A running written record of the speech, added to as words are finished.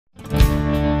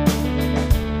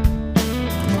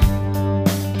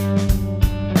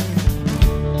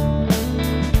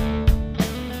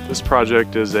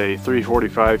project is a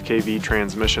 345 kV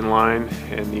transmission line,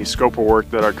 and the scope of work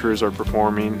that our crews are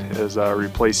performing is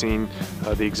replacing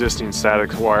the existing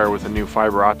static wire with a new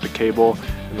fiber optic cable,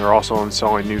 and they're also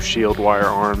installing new shield wire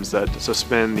arms that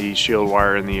suspend the shield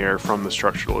wire in the air from the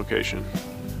structure location.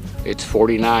 It's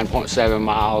 49.7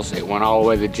 miles. It went all the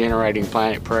way to the generating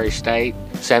plant at Prairie State,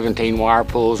 17 wire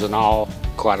pulls and all,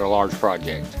 quite a large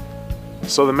project.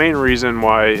 So the main reason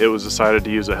why it was decided to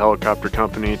use a helicopter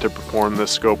company to perform this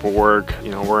scope of work,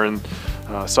 we're in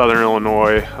southern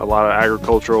Illinois, a lot of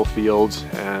agricultural fields,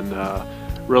 and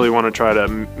really want to try to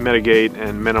mitigate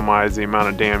and minimize the amount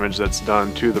of damage that's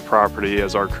done to the property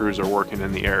as our crews are working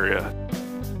in the area.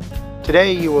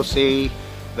 Today you will see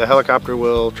the helicopter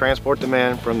will transport the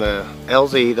men from the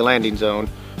LZ, the landing zone,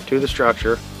 to the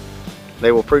structure.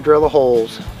 They will pre-drill the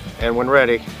holes, and when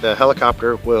ready, the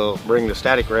helicopter will bring the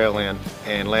static rail in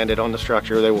and land it on the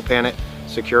structure. They will pin it,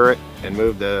 secure it, and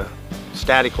move the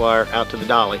static wire out to the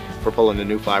dolly for pulling the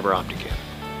new fiber optic in.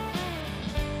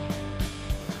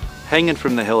 Hanging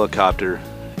from the helicopter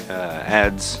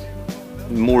adds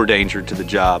more danger to the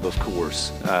job, of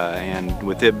course, and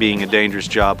with it being a dangerous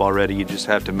job already, you just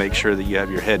have to make sure that you have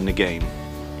your head in the game.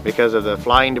 Because of the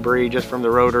flying debris just from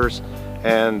the rotors,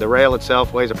 and the rail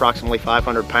itself weighs approximately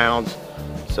 500 pounds,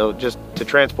 so just to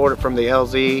transport it from the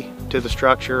LZ to the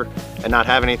structure and not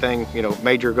have anything,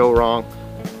 major go wrong,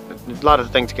 a lot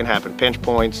of things can happen, pinch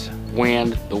points.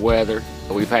 Wind, the weather.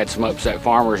 We've had some upset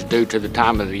farmers due to the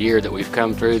time of the year that we've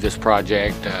come through this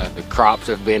project. The crops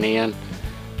have been in.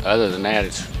 Other than that,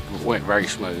 it went very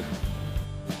smooth.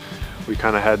 We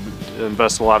kind of had to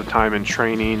invest a lot of time in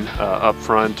training up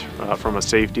front from a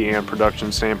safety and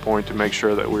production standpoint to make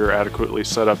sure that we were adequately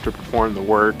set up to perform the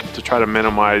work, to try to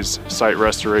minimize site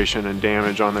restoration and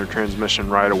damage on their transmission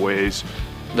right-of-ways.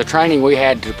 The training we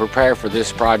had to prepare for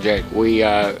this project, we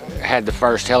had the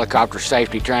first helicopter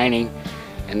safety training,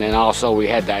 and then also we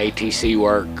had the ATC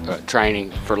work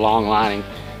training for long lining,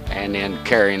 and then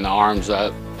carrying the arms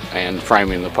up and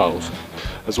framing the poles.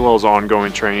 As well as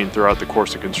ongoing training throughout the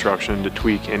course of construction to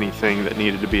tweak anything that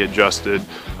needed to be adjusted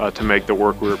to make the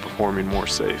work we were performing more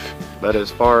safe. But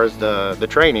as far as the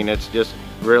training, it's just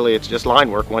line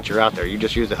work once you're out there. You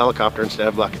just use the helicopter instead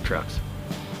of bucket trucks.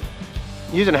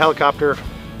 Using a helicopter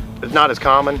is not as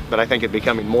common, but I think it's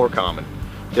becoming more common,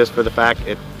 just for the fact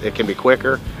it can be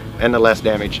quicker and the less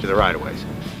damage to the right-of-ways.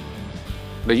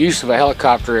 The use of a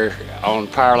helicopter on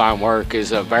power line work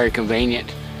is very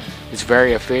convenient. It's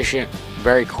very efficient,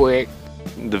 very quick.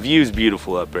 The view's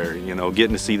beautiful up there.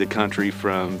 Getting to see the country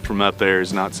from up there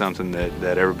is not something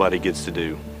that everybody gets to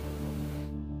do.